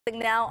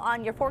Now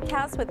on your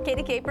forecast with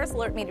KDKA First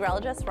Alert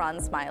meteorologist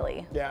Ron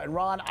Smiley. Yeah, and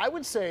Ron, I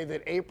would say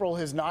that April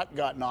has not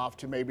gotten off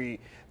to maybe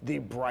the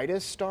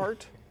brightest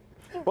start.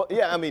 Well,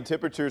 yeah, I mean,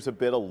 temperatures have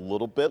been a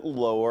little bit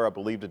lower. I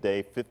believe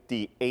today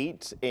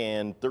 58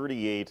 and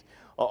 38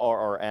 are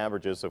our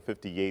averages. So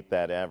 58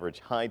 that average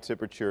high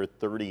temperature,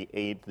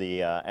 38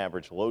 the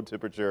average low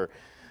temperature.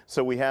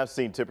 So we have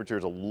seen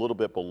temperatures a little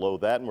bit below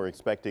that, and we're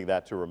expecting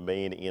that to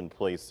remain in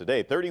place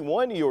today.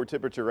 31 your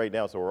temperature right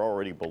now, so we're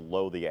already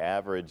below the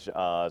average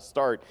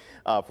start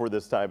for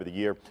this time of the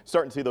year.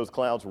 Starting to see those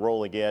clouds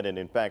rolling in, and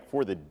in fact,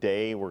 for the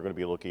day, we're going to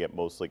be looking at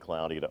mostly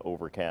cloudy to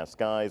overcast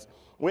skies.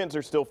 Winds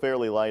are still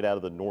fairly light out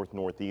of the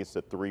north-northeast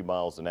at 3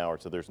 miles an hour,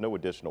 so there's no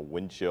additional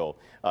wind chill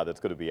that's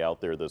going to be out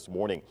there this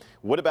morning.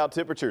 What about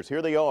temperatures?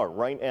 Here they are,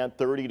 right at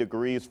 30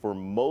 degrees for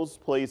most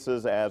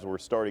places as we're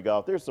starting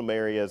off. There's some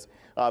areas,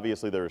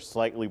 obviously, that are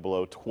slightly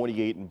below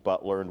 28 in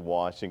Butler and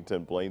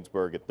Washington,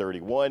 Blanesburg at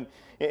 31,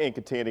 and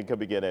Catania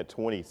coming in at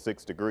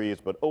 26 degrees.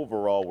 But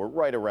overall, we're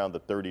right around the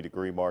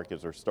 30-degree mark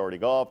as we're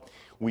starting off.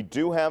 We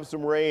do have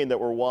some rain that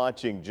we're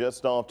watching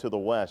just off to the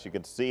west. You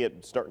can see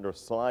it starting to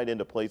slide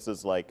into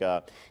places like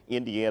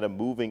Indiana,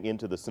 moving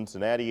into the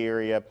Cincinnati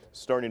area,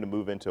 starting to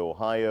move into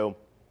Ohio.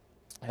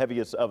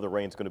 Heaviest of the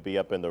rain is going to be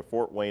up in the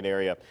Fort Wayne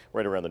area,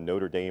 right around the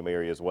Notre Dame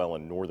area as well,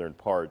 in northern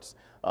parts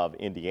of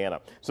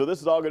Indiana. So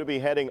this is all going to be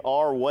heading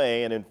our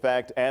way, and in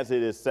fact, as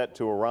it is set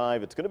to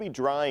arrive, it's going to be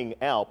drying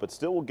out, but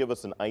still will give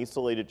us an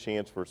isolated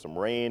chance for some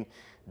rain.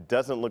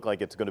 Doesn't look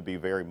like it's going to be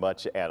very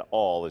much at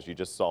all, as you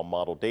just saw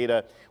model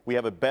data. We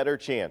have a better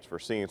chance for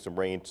seeing some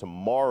rain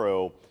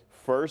tomorrow.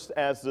 First,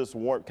 as this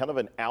warm, kind of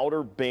an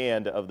outer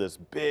band of this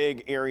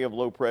big area of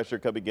low pressure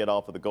coming in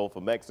off of the Gulf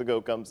of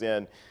Mexico comes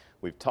in.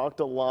 We've talked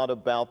a lot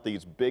about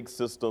these big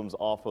systems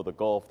off of the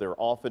Gulf. They're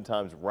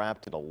oftentimes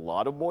wrapped in a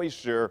lot of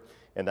moisture,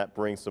 and that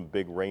brings some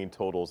big rain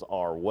totals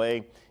our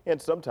way, and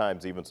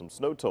sometimes even some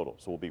snow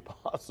totals will be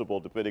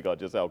possible depending on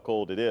just how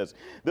cold it is.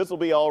 This will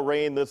be all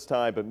rain this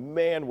time, but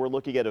man, we're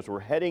looking at, as we're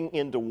heading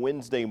into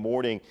Wednesday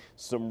morning,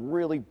 some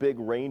really big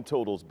rain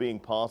totals being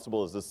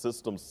possible as this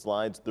system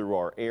slides through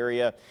our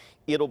area.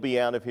 It'll be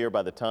out of here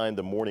by the time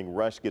the morning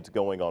rush gets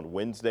going on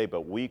Wednesday,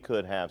 but we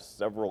could have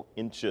several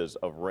inches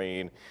of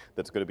rain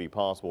that's going to be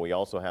possible. We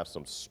also have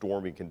some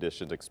stormy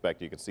conditions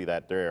expected. You can see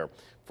that there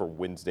for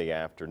Wednesday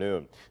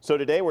afternoon. So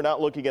today we're not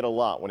looking at a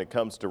lot when it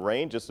comes to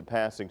rain, just a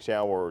passing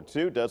shower or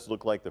two. Does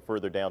look like the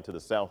further down to the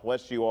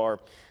southwest you are,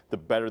 the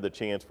better the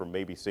chance for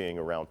maybe seeing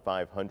around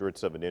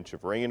 0.05 of an inch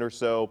of rain or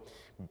so.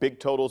 Big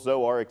totals,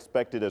 though, are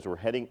expected as we're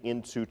heading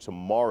into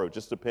tomorrow,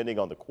 just depending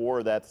on the core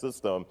of that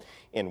system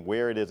and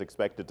where it is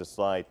expected to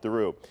slide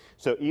through.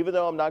 So even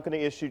though I'm not going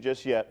to issue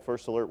just yet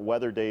first alert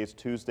weather days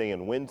Tuesday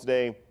and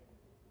Wednesday,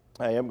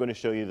 I am going to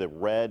show you the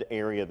red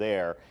area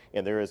there,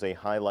 and there is a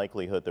high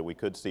likelihood that we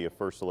could see a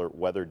first alert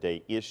weather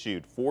day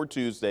issued for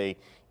Tuesday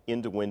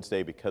into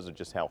Wednesday because of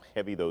just how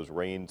heavy those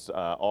rains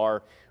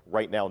are.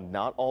 Right now,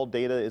 not all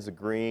data is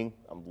agreeing.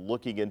 I'm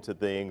looking into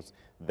things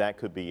that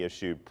could be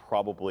issued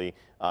probably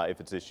if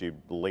it's issued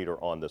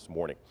later on this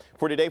morning.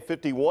 For today,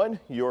 51,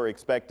 your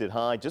expected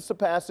high, just a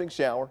passing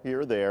shower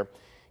here or there.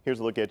 Here's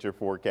a look at your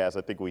forecast.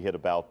 I think we hit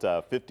about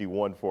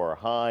 51 for our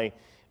high.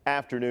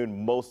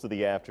 Afternoon, most of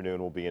the afternoon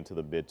will be into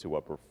the mid to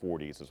upper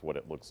 40s is what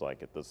it looks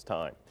like at this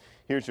time.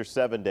 Here's your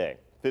 7-day.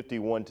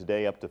 51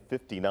 today, up to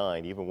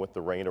 59, even with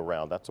the rain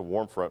around. That's a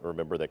warm front,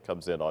 remember, that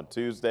comes in on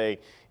Tuesday.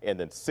 And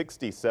then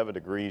 67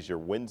 degrees, your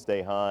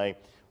Wednesday high.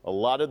 A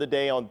lot of the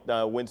day on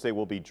Wednesday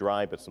will be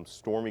dry, but some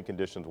stormy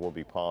conditions will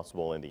be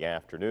possible in the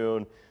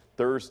afternoon.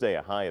 Thursday,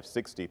 a high of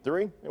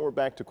 63, and we're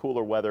back to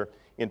cooler weather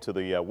into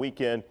the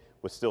weekend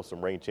with still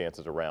some rain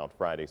chances around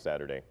Friday,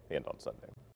 Saturday, and on Sunday.